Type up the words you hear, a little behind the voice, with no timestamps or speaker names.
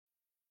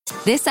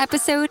This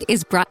episode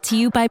is brought to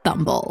you by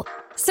Bumble.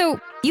 So,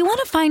 you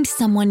want to find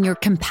someone you're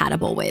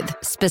compatible with,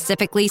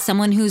 specifically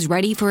someone who's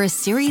ready for a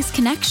serious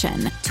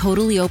connection,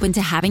 totally open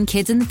to having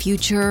kids in the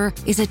future,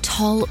 is a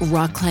tall,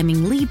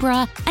 rock-climbing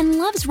Libra, and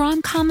loves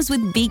rom-coms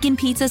with vegan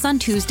pizzas on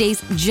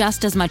Tuesdays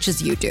just as much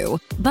as you do.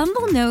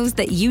 Bumble knows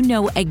that you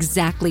know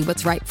exactly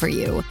what's right for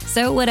you.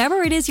 So whatever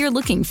it is you're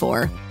looking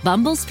for,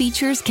 Bumble's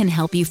features can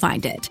help you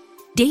find it.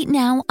 Date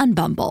now on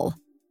Bumble.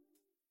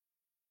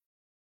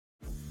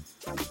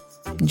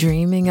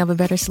 Dreaming of a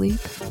better sleep?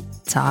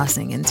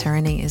 Tossing and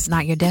turning is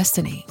not your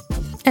destiny.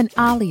 And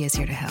Ollie is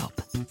here to help.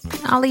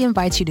 Ollie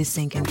invites you to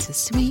sink into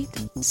sweet,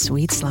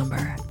 sweet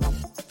slumber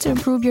to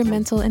improve your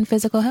mental and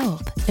physical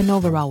health and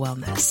overall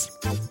wellness.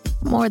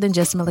 More than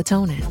just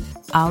melatonin,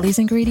 Ollie's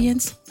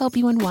ingredients help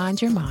you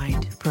unwind your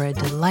mind for a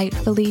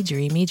delightfully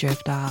dreamy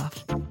drift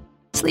off.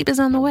 Sleep is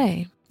on the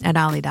way at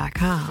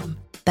Ollie.com.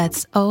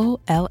 That's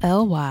OLLY.com.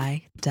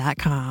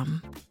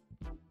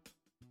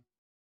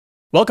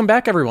 Welcome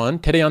back, everyone.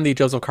 Today on the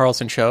Joseph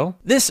Carlson Show.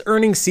 This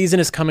earnings season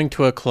is coming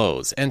to a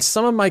close, and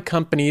some of my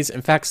companies,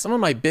 in fact, some of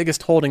my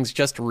biggest holdings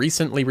just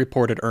recently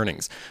reported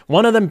earnings.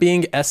 One of them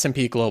being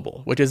S&P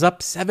Global, which is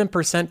up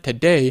 7%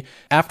 today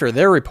after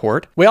their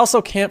report. We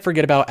also can't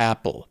forget about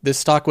Apple. This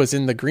stock was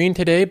in the green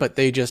today, but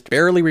they just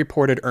barely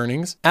reported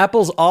earnings.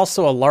 Apple's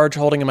also a large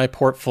holding in my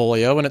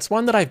portfolio, and it's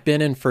one that I've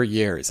been in for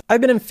years.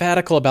 I've been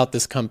emphatical about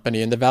this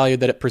company and the value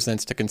that it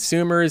presents to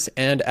consumers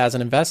and as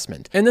an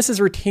investment, and this has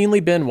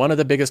routinely been one of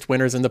the biggest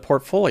winners in the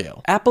portfolio.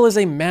 Apple is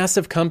a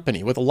massive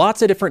company with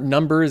lots of different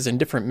numbers and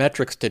different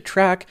metrics to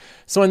track,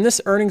 so in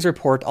this earnings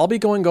report, I'll be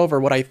going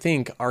over what I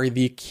think are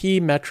the key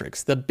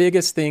metrics, the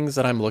biggest things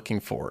that I'm looking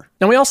for.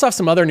 Now, we also have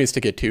some other news to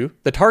get to.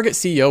 The Target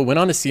CEO went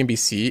on to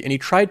CNBC and he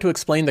tried to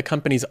explain the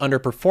company's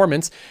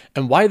underperformance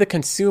and why the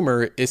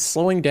consumer is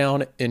slowing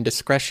down in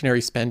discretionary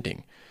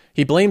spending.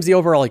 He blames the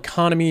overall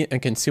economy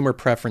and consumer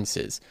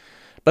preferences.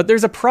 But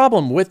there's a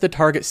problem with the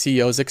Target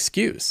CEO's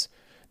excuse.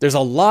 There's a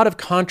lot of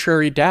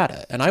contrary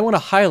data, and I want to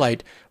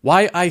highlight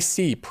why I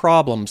see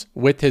problems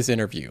with his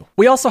interview.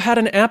 We also had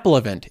an Apple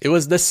event. It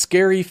was the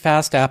Scary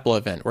Fast Apple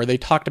event where they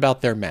talked about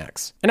their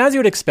Macs. And as you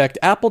would expect,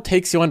 Apple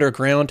takes you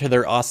underground to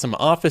their awesome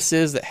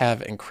offices that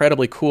have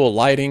incredibly cool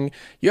lighting.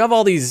 You have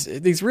all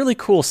these really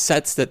cool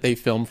sets that they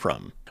film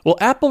from. Well,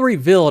 Apple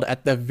revealed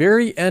at the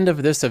very end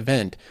of this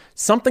event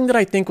something that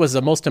I think was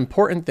the most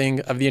important thing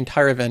of the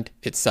entire event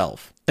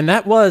itself. And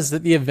that was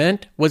that the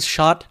event was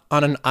shot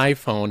on an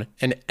iPhone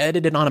and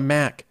edited on a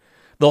Mac.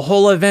 The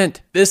whole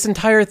event, this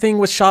entire thing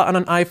was shot on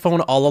an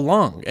iPhone all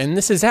along, and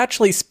this has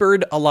actually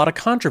spurred a lot of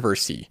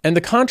controversy. And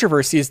the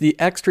controversy is the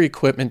extra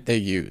equipment they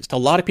used. A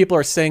lot of people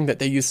are saying that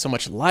they use so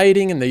much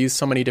lighting and they use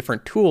so many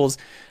different tools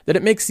that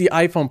it makes the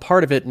iPhone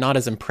part of it not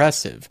as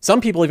impressive. Some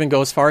people even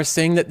go as far as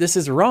saying that this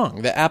is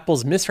wrong, that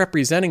Apple's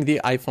misrepresenting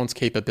the iPhone's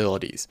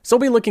capabilities. So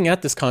we'll be looking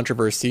at this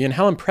controversy and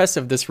how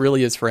impressive this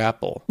really is for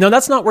Apple. Now,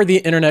 that's not where the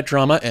internet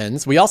drama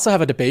ends. We also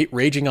have a debate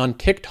raging on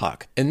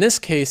TikTok. In this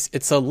case,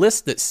 it's a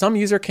list that some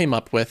user came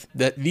up with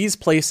that these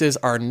places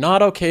are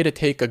not okay to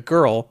take a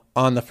girl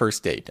on the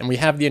first date. And we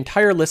have the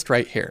entire list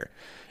right here.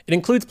 It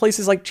includes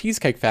places like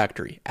Cheesecake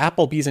Factory,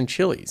 Applebee's, and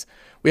Chili's.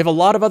 We have a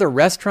lot of other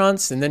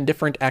restaurants and then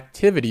different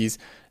activities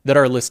that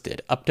are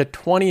listed, up to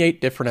 28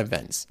 different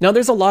events. Now,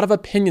 there's a lot of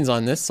opinions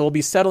on this, so we'll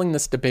be settling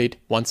this debate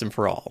once and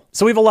for all.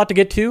 So we have a lot to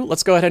get to.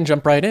 Let's go ahead and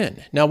jump right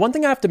in. Now, one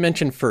thing I have to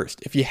mention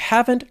first, if you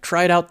haven't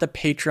tried out the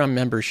Patreon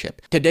membership,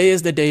 today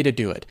is the day to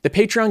do it. The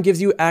Patreon gives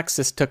you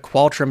access to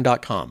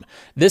Qualtrim.com,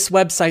 this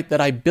website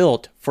that I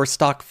built for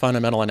stock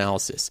fundamental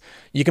analysis.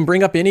 You can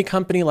bring up any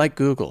company like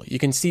Google. You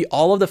can see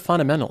all of the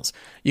fundamentals.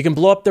 You can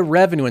blow up the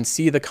revenue and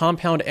see the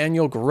compound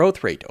annual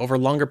growth rate over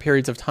longer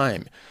periods of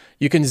time.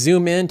 You can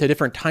zoom in to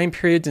different time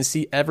periods and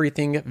see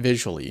everything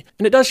visually.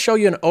 And it does show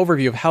you an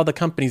overview of how the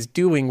company's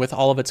doing with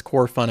all of its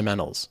core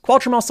fundamentals.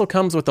 Qualtrim also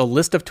comes with a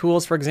list of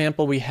tools. For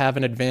example, we have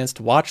an advanced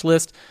watch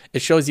list.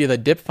 It shows you the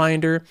dip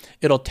finder.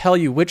 It'll tell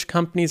you which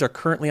companies are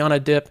currently on a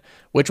dip,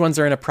 which ones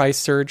are in a price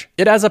surge.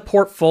 It has a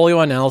portfolio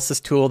analysis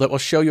tool that will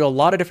show you a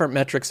lot of different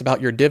metrics about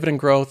your dividend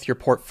growth, your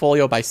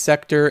portfolio by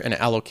sector and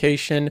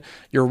allocation,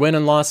 your win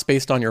and loss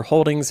based on your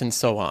holdings, and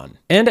so on.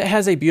 And it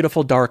has a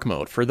beautiful dark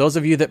mode for those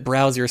of you that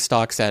browse your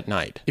stocks at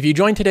night. If you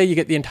join today, you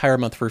get the entire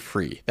month for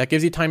free. That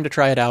gives you time to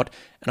try it out,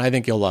 and I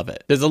think you'll love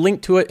it. There's a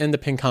link to it in the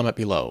pinned comment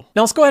below.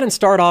 Now let's go ahead and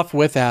start off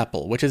with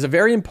Apple, which is a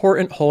very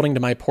important holding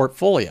to my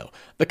portfolio.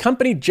 The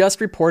company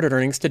just reported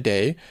earnings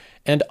today,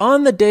 and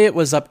on the day it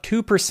was up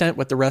 2%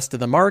 with the rest of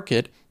the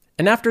market,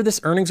 and after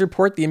this earnings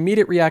report, the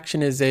immediate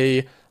reaction is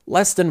a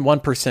less than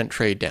 1%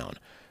 trade down.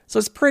 So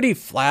it's pretty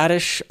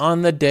flattish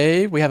on the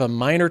day. We have a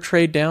minor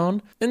trade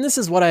down, and this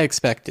is what I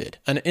expected,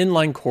 an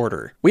inline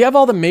quarter. We have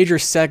all the major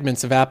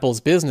segments of Apple's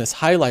business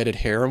highlighted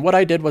here, and what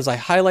I did was I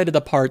highlighted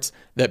the parts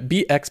that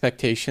beat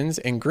expectations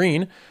in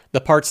green,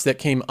 the parts that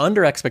came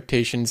under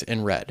expectations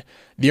in red.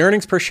 The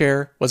earnings per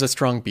share was a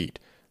strong beat.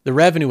 The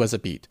revenue was a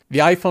beat. The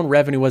iPhone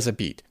revenue was a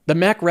beat. The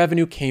Mac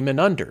revenue came in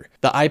under.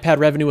 The iPad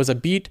revenue was a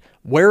beat.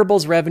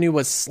 Wearables revenue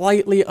was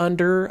slightly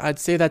under. I'd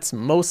say that's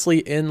mostly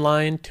in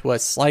line to a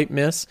slight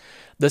miss.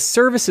 The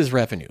services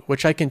revenue,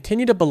 which I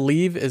continue to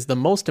believe is the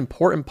most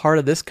important part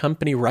of this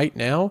company right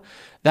now,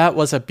 that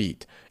was a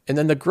beat. And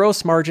then the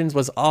gross margins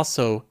was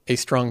also a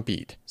strong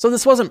beat. So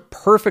this wasn't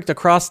perfect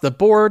across the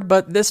board,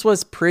 but this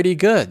was pretty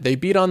good. They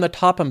beat on the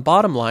top and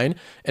bottom line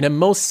and in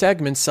most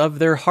segments of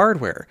their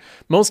hardware.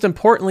 Most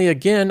importantly,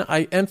 again,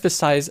 I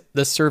emphasize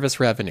the service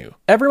revenue.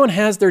 Everyone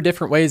has their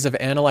different ways of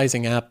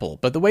analyzing Apple,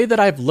 but the way that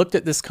I've looked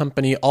at this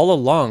company all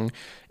along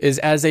is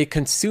as a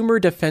consumer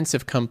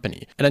defensive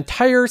company, an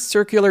entire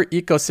circular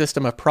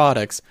ecosystem of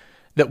products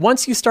that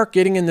once you start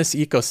getting in this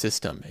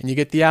ecosystem and you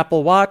get the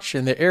Apple Watch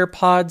and the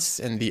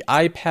AirPods and the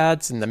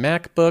iPads and the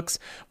MacBooks,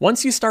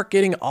 once you start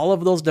getting all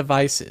of those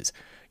devices,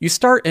 you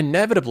start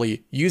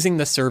inevitably using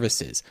the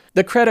services,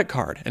 the credit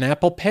card and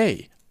Apple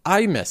Pay,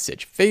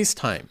 iMessage,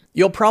 FaceTime.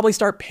 You'll probably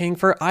start paying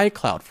for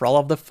iCloud for all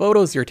of the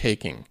photos you're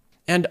taking.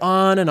 And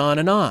on and on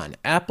and on.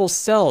 Apple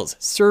sells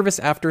service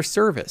after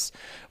service.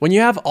 When you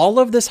have all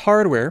of this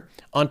hardware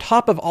on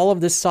top of all of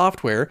this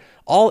software,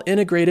 all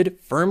integrated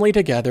firmly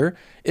together,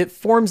 it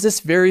forms this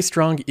very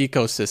strong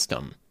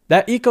ecosystem.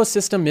 That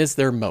ecosystem is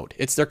their moat.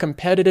 It's their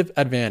competitive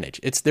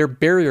advantage. It's their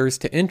barriers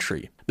to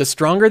entry. The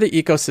stronger the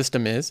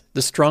ecosystem is,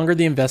 the stronger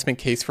the investment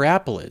case for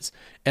Apple is,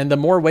 and the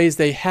more ways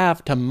they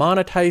have to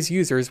monetize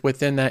users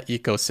within that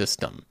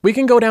ecosystem. We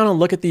can go down and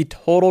look at the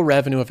total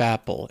revenue of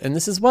Apple, and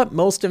this is what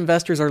most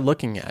investors are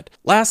looking at.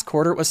 Last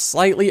quarter, it was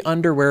slightly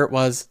under where it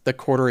was the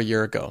quarter a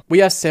year ago. We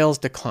have sales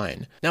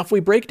decline. Now, if we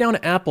break down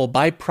Apple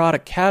by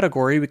product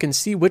category, we can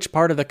see which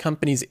part of the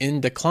company's in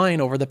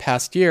decline over the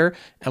past year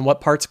and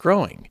what part's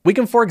growing. We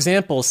can, for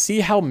example,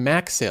 see how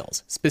Mac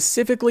sales,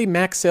 specifically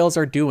Mac sales,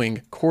 are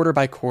doing quarter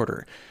by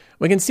quarter.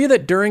 We can see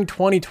that during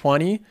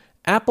 2020,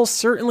 Apple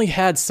certainly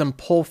had some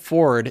pull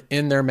forward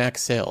in their Mac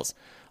sales.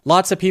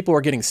 Lots of people were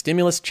getting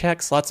stimulus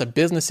checks. Lots of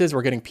businesses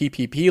were getting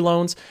PPP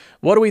loans.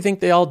 What do we think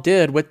they all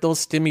did with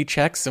those stimmy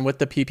checks and with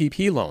the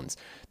PPP loans?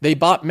 They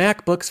bought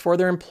MacBooks for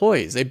their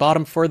employees. They bought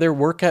them for their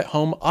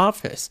work-at-home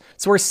office.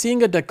 So we're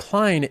seeing a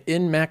decline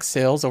in Mac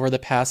sales over the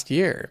past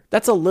year.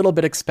 That's a little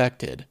bit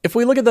expected. If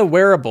we look at the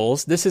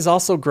wearables, this has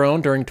also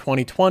grown during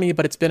 2020,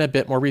 but it's been a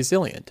bit more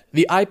resilient.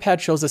 The iPad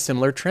shows a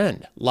similar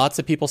trend. Lots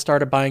of people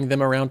started buying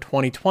them around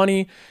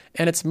 2020,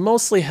 and it's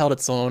mostly held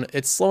its own.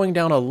 It's slowing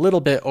down a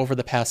little bit over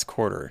the past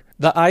quarter.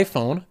 The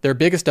iPhone, their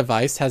biggest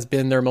device, has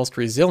been their most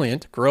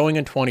resilient, growing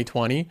in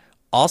 2020,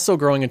 also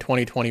growing in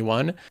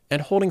 2021,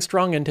 and holding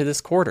strong into this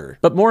quarter.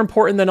 But more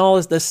important than all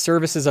is the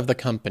services of the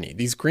company.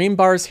 These green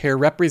bars here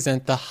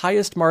represent the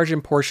highest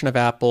margin portion of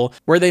Apple,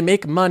 where they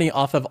make money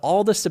off of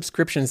all the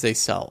subscriptions they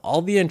sell,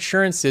 all the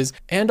insurances,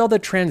 and all the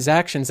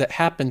transactions that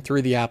happen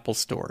through the Apple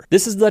Store.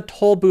 This is the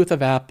toll booth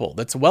of Apple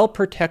that's well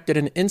protected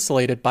and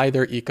insulated by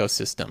their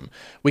ecosystem.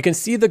 We can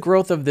see the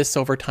growth of this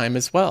over time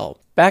as well.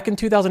 Back in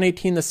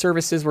 2018, the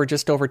services were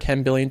just over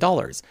 $10 billion.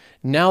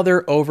 Now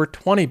they're over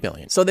 $20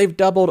 billion. So they've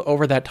doubled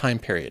over that time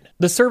period.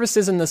 The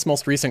services in this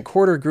most recent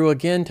quarter grew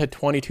again to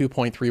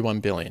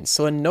 $22.31 billion.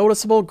 So a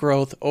noticeable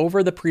growth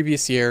over the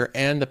previous year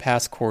and the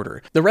past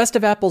quarter. The rest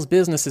of Apple's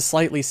business is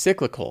slightly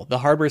cyclical. The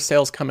hardware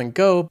sales come and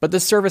go, but the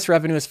service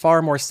revenue is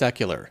far more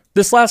secular.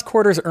 This last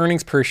quarter's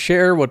earnings per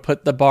share would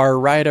put the bar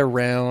right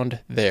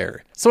around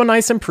there. So a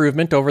nice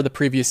improvement over the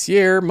previous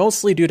year,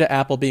 mostly due to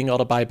Apple being able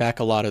to buy back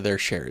a lot of their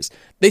shares.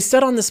 They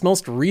said on this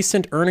most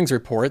recent earnings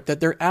report that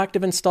their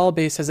active install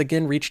base has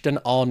again reached an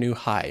all-new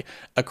high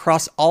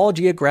across all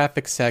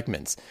geographic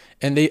segments,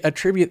 and they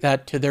attribute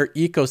that to their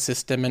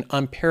ecosystem and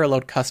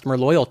unparalleled customer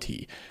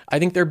loyalty. I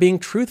think they're being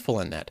truthful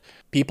in that.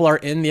 People are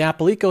in the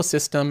Apple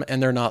ecosystem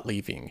and they're not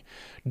leaving.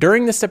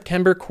 During the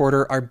September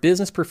quarter, our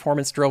business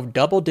performance drove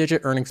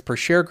double-digit earnings per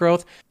share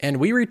growth, and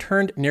we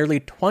returned nearly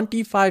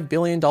 $25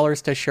 billion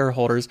to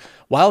shareholders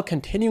while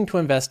continuing to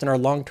invest in our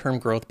long-term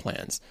growth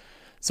plans.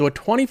 So a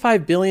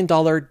 $25 billion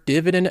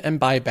dividend and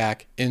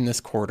buyback in this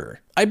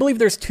quarter. I believe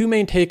there's two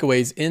main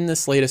takeaways in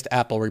this latest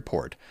Apple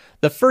report.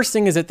 The first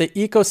thing is that the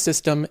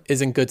ecosystem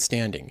is in good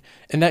standing,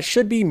 and that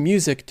should be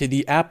music to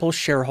the Apple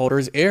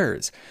shareholders'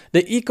 ears.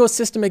 The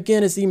ecosystem,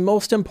 again, is the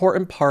most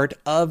important part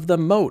of the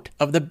moat,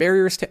 of the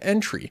barriers to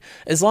entry.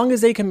 As long as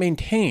they can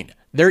maintain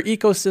their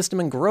ecosystem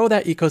and grow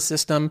that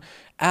ecosystem,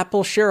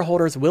 Apple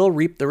shareholders will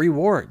reap the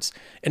rewards,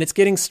 and it's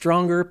getting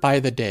stronger by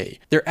the day.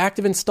 Their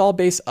active install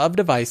base of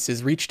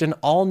devices reached an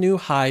all-new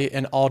high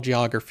in all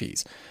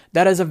geographies.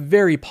 That is a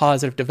very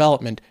positive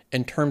development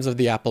in terms of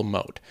the Apple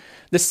moat.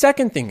 The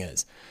second thing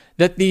is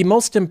that the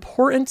most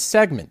important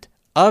segment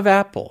of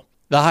Apple,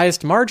 the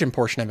highest margin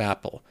portion of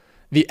Apple,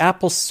 the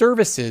Apple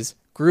services,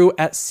 grew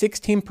at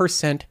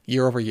 16%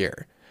 year over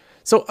year.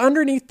 So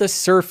underneath the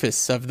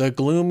surface of the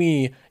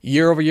gloomy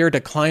year-over-year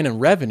decline in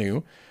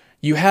revenue,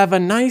 you have a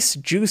nice,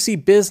 juicy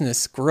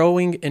business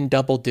growing in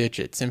double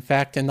digits, in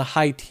fact, in the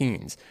high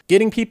teens.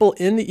 Getting people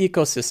in the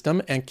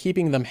ecosystem and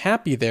keeping them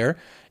happy there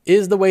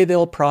is the way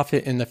they'll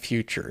profit in the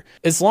future.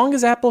 As long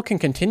as Apple can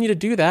continue to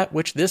do that,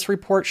 which this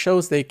report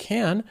shows they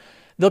can,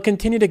 they'll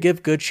continue to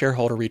give good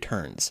shareholder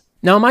returns.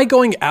 Now, am I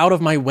going out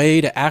of my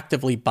way to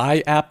actively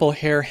buy Apple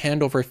here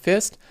hand over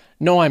fist?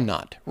 No, I'm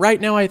not. Right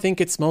now, I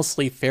think it's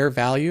mostly fair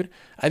valued.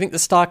 I think the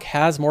stock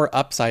has more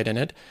upside in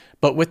it,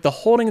 but with the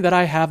holding that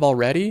I have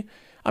already,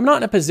 I'm not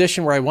in a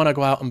position where I want to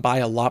go out and buy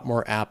a lot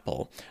more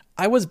Apple.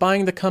 I was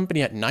buying the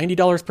company at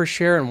 $90 per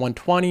share and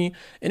 $120,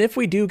 and if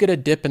we do get a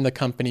dip in the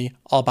company,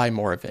 I'll buy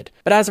more of it.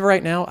 But as of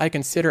right now, I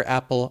consider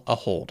Apple a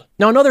hold.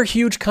 Now, another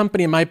huge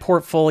company in my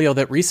portfolio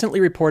that recently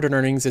reported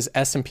earnings is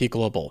S&P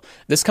Global.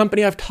 This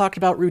company I've talked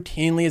about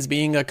routinely as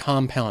being a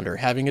compounder,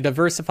 having a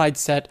diversified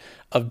set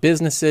of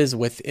businesses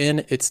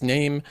within its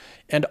name,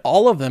 and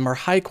all of them are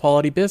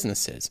high-quality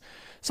businesses.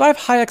 So I have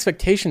high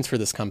expectations for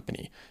this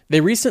company.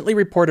 They recently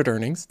reported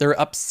earnings. They're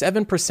up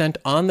 7%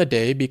 on the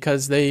day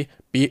because they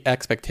beat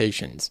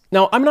expectations.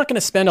 Now, I'm not going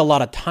to spend a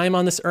lot of time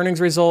on this earnings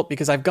result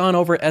because I've gone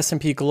over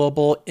S&P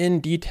Global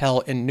in detail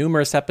in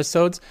numerous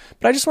episodes,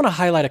 but I just want to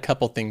highlight a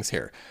couple things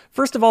here.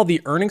 First of all,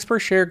 the earnings per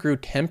share grew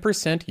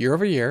 10% year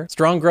over year,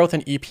 strong growth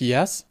in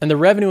EPS, and the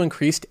revenue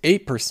increased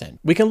 8%.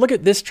 We can look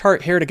at this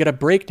chart here to get a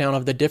breakdown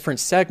of the different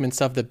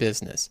segments of the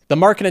business. The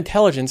market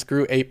intelligence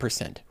grew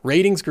 8%,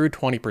 ratings grew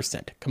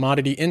 20%,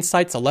 commodity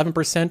insights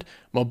 11%,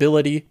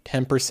 mobility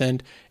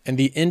 10%, and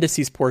the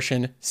indices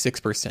portion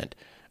 6%.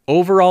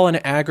 Overall, in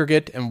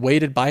aggregate and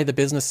weighted by the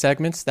business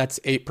segments, that's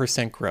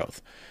 8% growth.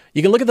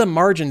 You can look at the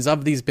margins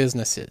of these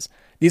businesses.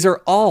 These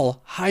are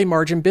all high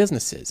margin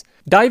businesses.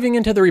 Diving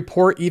into the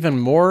report even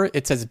more,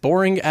 it's as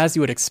boring as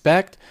you would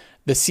expect.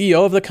 The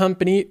CEO of the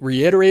company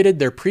reiterated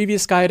their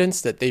previous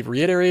guidance that they've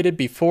reiterated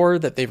before,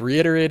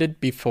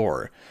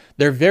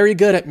 They're very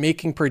good at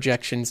making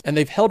projections, and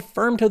they've held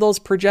firm to those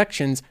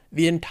projections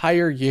the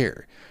entire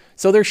year.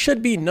 So there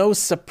should be no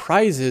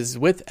surprises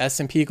with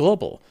S&P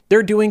Global.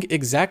 They're doing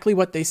exactly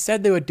what they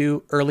said they would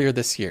do earlier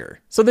this year.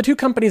 So the two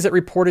companies that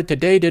reported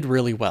today did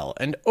really well,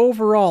 and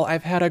overall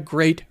I've had a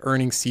great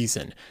earnings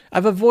season.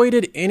 I've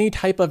avoided any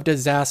type of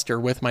disaster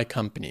with my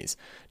companies.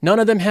 None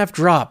of them have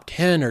dropped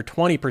 10 or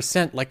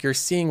 20% like you're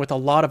seeing with a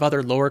lot of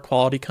other lower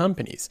quality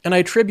companies. And I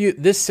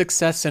attribute this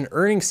success in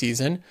earnings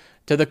season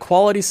to the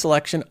quality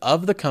selection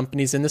of the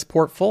companies in this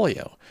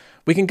portfolio.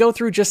 We can go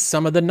through just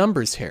some of the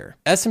numbers here.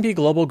 S&P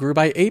Global grew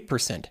by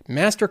 8%,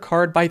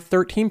 MasterCard by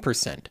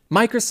 13%,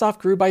 Microsoft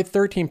grew by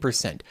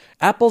 13%,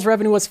 Apple's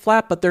revenue was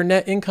flat but their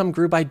net income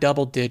grew by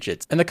double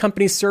digits, and the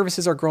company's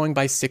services are growing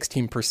by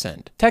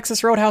 16%.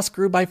 Texas Roadhouse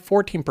grew by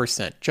 14%,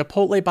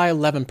 Chipotle by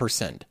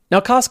 11%. Now,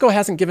 Costco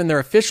hasn't given their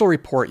official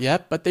report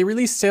yet, but they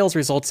release sales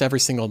results every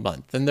single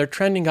month, and they're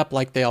trending up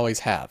like they always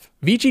have.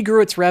 Vici grew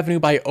its revenue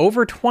by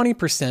over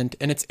 20%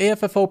 and its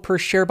AFFO per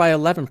share by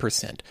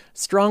 11%.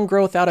 Strong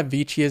growth out of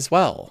Vici as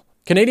well.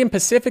 Canadian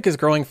Pacific is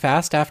growing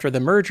fast after the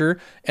merger,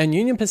 and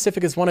Union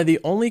Pacific is one of the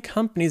only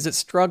companies that's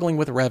struggling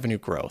with revenue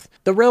growth.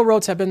 The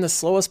railroads have been the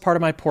slowest part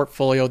of my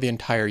portfolio the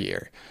entire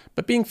year,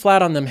 but being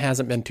flat on them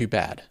hasn't been too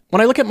bad.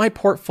 When I look at my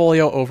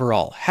portfolio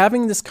overall,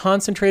 having this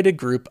concentrated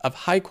group of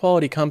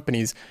high-quality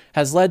companies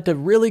has led to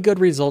really good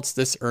results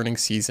this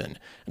earnings season,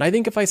 and I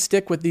think if I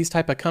stick with these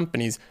type of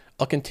companies,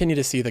 I'll continue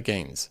to see the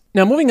gains.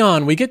 Now, moving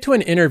on, we get to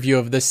an interview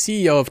of the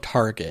CEO of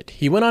Target.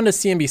 He went on to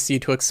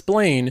CNBC to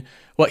explain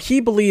what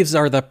he believes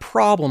are the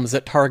problems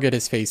that Target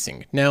is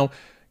facing. Now,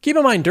 keep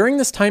in mind, during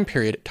this time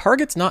period,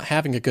 Target's not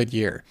having a good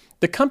year.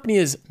 The company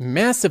is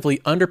massively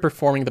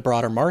underperforming the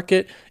broader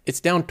market.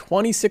 It's down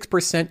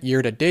 26%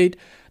 year to date.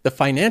 The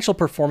financial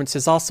performance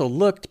has also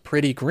looked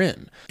pretty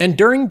grim. And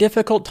during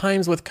difficult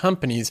times with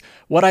companies,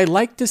 what I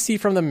like to see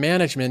from the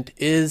management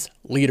is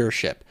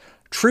leadership.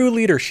 True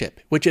leadership,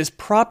 which is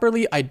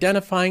properly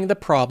identifying the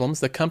problems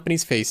the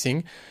company's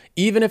facing,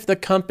 even if the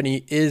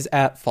company is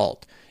at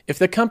fault. If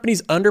the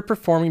company's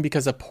underperforming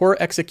because of poor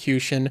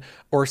execution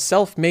or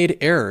self-made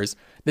errors,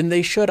 then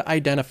they should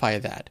identify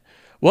that.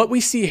 What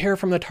we see here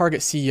from the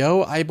Target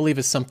CEO, I believe,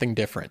 is something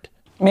different.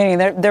 Meaning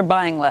they're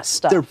buying less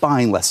stuff. They're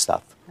buying less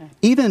stuff. Okay.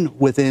 Even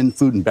within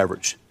food and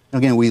beverage.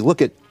 Again, we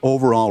look at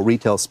overall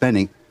retail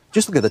spending.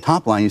 Just look at the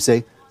top line. You say,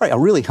 all right, a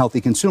really healthy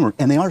consumer,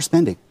 and they are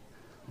spending.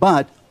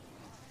 But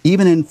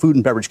even in food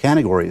and beverage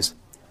categories,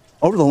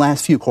 over the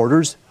last few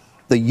quarters,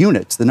 the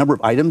units, the number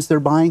of items they're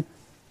buying,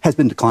 has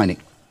been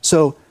declining.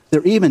 So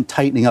they're even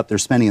tightening up their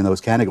spending in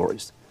those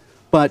categories.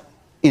 But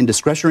in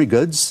discretionary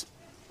goods,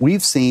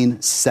 we've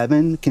seen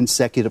 7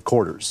 consecutive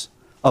quarters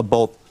of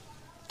both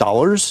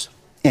dollars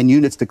and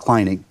units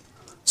declining.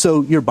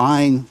 So you're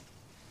buying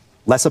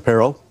less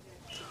apparel,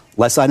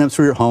 less items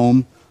for your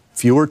home,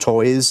 fewer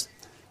toys.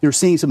 You're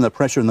seeing some of the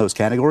pressure in those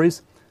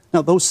categories.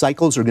 Now, those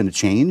cycles are going to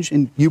change,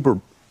 and you've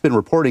been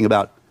reporting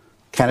about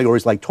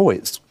categories like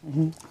toys,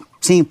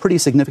 seeing pretty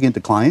significant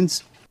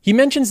declines. He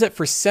mentions that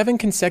for 7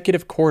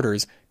 consecutive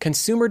quarters,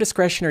 consumer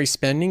discretionary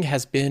spending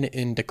has been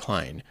in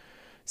decline.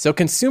 So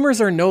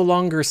consumers are no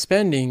longer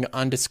spending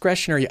on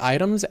discretionary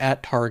items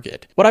at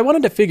Target. What I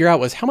wanted to figure out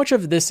was how much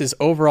of this is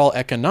overall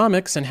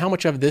economics and how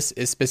much of this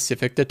is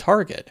specific to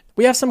Target.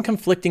 We have some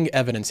conflicting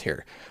evidence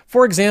here.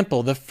 For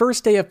example, the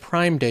first day of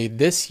Prime Day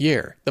this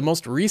year, the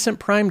most recent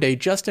Prime Day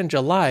just in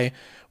July,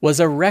 was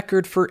a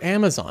record for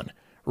Amazon.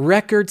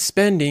 record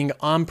spending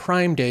on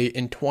Prime Day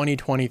in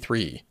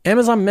 2023.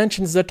 Amazon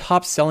mentions the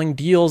top-selling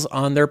deals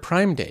on their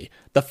Prime Day: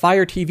 the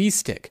Fire TV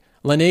Stick,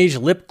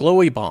 Laneige Lip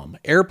Glowy Balm,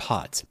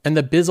 AirPods, and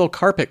the Bizzle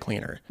Carpet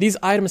Cleaner. These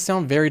items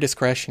sound very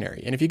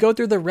discretionary, and if you go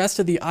through the rest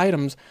of the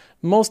items,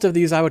 most of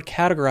these I would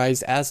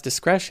categorize as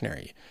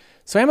discretionary.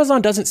 So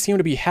Amazon doesn't seem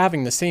to be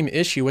having the same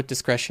issue with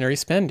discretionary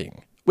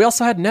spending. We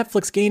also had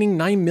Netflix gaining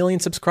 9 million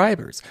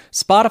subscribers.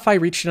 Spotify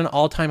reached an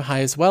all-time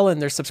high as well in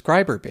their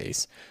subscriber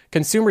base.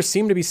 Consumers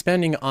seem to be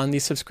spending on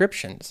these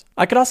subscriptions.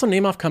 I could also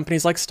name off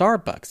companies like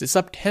Starbucks. It's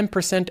up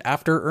 10%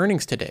 after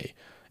earnings today.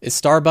 Is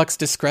Starbucks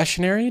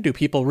discretionary? Do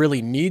people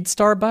really need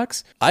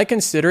Starbucks? I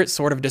consider it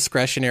sort of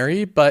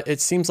discretionary, but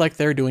it seems like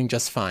they're doing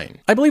just fine.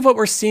 I believe what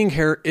we're seeing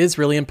here is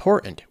really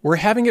important. We're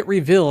having it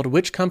revealed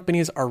which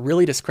companies are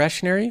really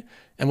discretionary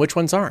and which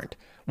ones aren't.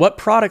 What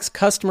products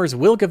customers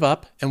will give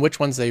up and which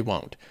ones they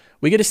won't.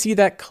 We get to see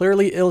that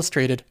clearly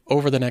illustrated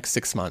over the next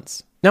 6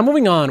 months. Now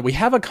moving on, we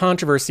have a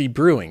controversy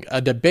brewing,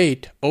 a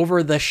debate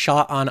over the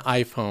shot on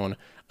iPhone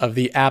of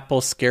the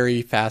Apple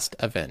Scary Fast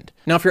event.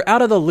 Now, if you're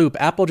out of the loop,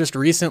 Apple just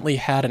recently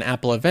had an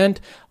Apple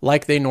event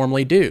like they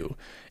normally do,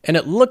 and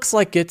it looks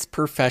like it's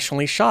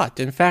professionally shot.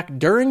 In fact,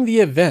 during the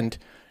event,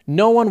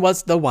 no one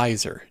was the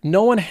wiser.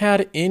 No one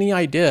had any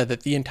idea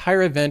that the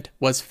entire event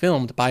was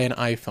filmed by an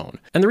iPhone.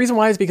 And the reason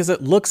why is because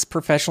it looks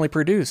professionally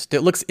produced.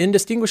 It looks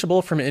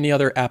indistinguishable from any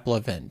other Apple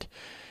event.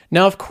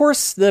 Now, of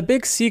course, the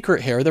big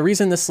secret here, the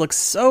reason this looks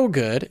so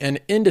good and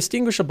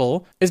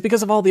indistinguishable is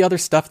because of all the other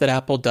stuff that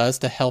Apple does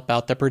to help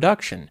out the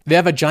production. They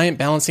have a giant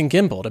balancing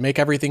gimbal to make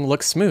everything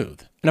look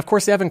smooth. And of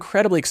course, they have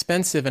incredibly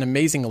expensive and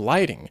amazing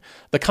lighting.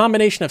 The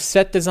combination of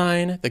set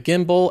design, the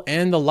gimbal,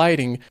 and the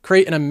lighting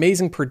create an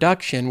amazing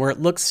production where it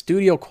looks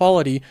studio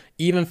quality,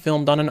 even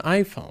filmed on an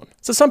iPhone.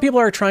 So some people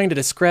are trying to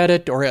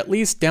discredit or at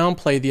least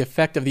downplay the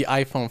effect of the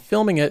iPhone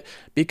filming it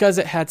because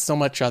it had so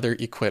much other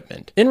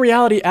equipment. In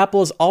reality,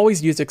 Apple has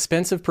always used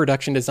expensive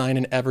production design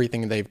in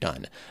everything they've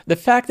done. The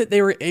fact that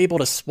they were able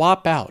to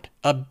swap out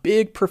a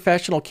big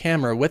professional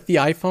camera with the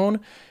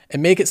iPhone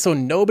and make it so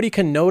nobody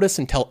can notice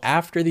until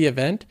after the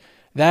event,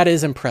 that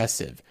is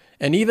impressive.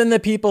 And even the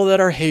people that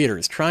are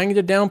haters trying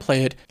to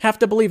downplay it have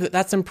to believe that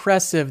that's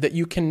impressive, that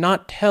you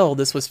cannot tell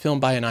this was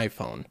filmed by an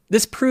iPhone.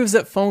 This proves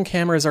that phone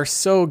cameras are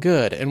so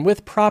good, and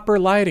with proper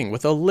lighting,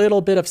 with a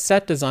little bit of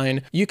set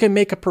design, you can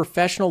make a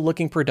professional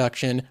looking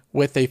production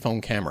with a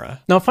phone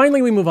camera. Now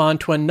finally we move on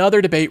to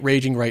another debate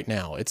raging right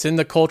now. It's in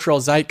the cultural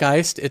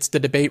zeitgeist. It's the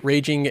debate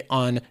raging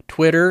on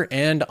Twitter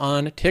and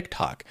on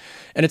TikTok.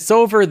 And it's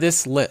over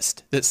this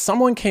list that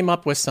someone came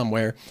up with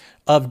somewhere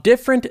of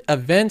different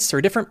events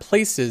or different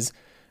places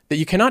that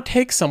you cannot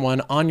take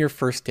someone on your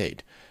first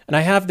date. And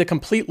I have the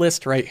complete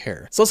list right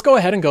here. So let's go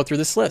ahead and go through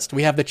this list.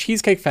 We have the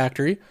Cheesecake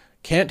Factory,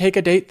 can't take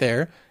a date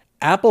there,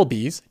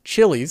 Applebee's,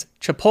 Chili's,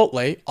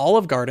 Chipotle,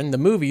 Olive Garden, the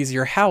movies,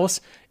 your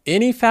house,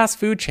 any fast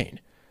food chain.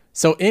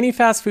 So any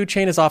fast food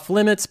chain is off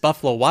limits: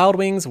 Buffalo Wild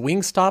Wings,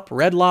 Wingstop,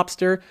 Red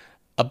Lobster,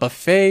 a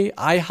buffet,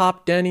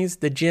 IHOP, Denny's,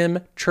 the gym,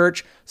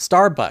 church,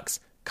 Starbucks,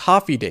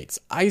 coffee dates,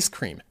 ice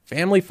cream,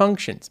 family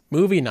functions,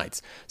 movie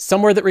nights,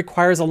 somewhere that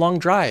requires a long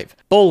drive,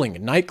 bowling,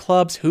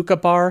 nightclubs, hookah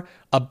bar,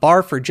 a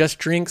bar for just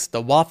drinks,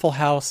 the Waffle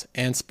House,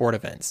 and sport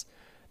events.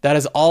 That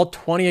is all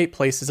 28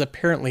 places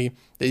apparently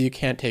that you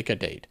can't take a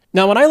date.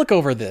 Now, when I look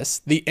over this,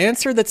 the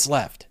answer that's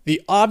left,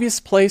 the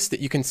obvious place that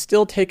you can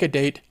still take a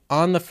date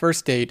on the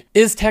first date,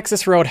 is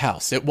Texas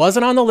Roadhouse. It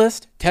wasn't on the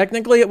list.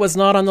 Technically, it was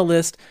not on the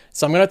list,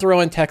 so I'm going to throw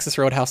in Texas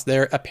Roadhouse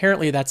there.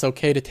 Apparently, that's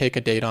okay to take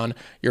a date on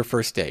your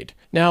first date.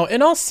 Now,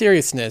 in all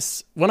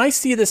seriousness, when I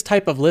see this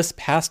type of list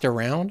passed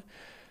around,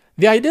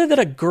 the idea that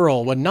a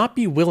girl would not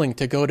be willing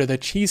to go to the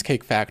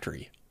Cheesecake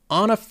Factory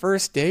on a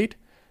first date,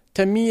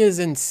 to me is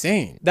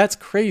insane. That's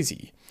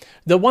crazy.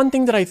 The one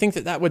thing that I think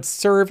that would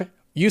serve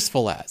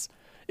useful as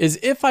is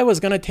if I was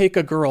going to take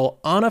a girl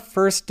on a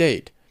first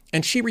date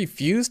and she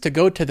refused to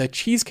go to the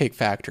Cheesecake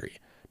Factory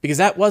because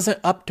that wasn't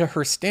up to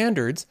her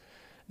standards,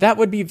 that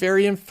would be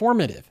very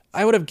informative.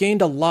 I would have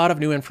gained a lot of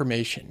new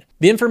information.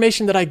 The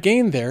information that I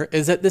gained there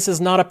is that this is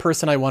not a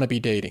person I want to be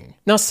dating.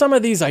 Now, some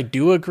of these I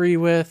do agree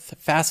with.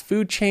 Fast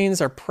food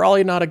chains are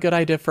probably not a good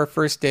idea for a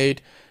first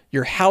date.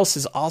 Your house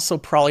is also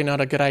probably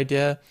not a good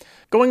idea.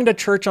 Going to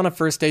church on a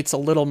first date's a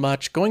little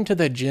much. Going to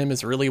the gym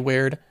is really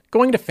weird.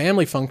 Going to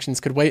family functions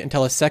could wait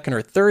until a second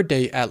or third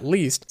date at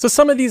least. So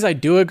some of these I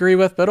do agree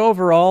with, but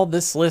overall,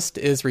 this list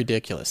is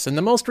ridiculous. And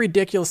the most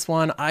ridiculous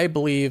one, I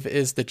believe,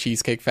 is the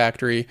Cheesecake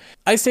Factory.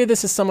 I say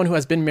this as someone who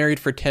has been married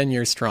for 10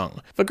 years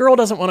strong. If a girl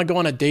doesn't want to go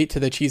on a date to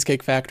the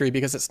Cheesecake Factory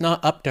because it's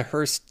not up to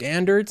her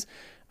standards,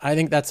 I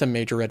think that's a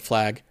major red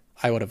flag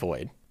I would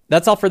avoid.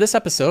 That's all for this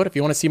episode. If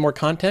you want to see more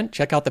content,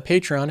 check out the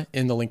Patreon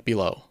in the link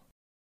below.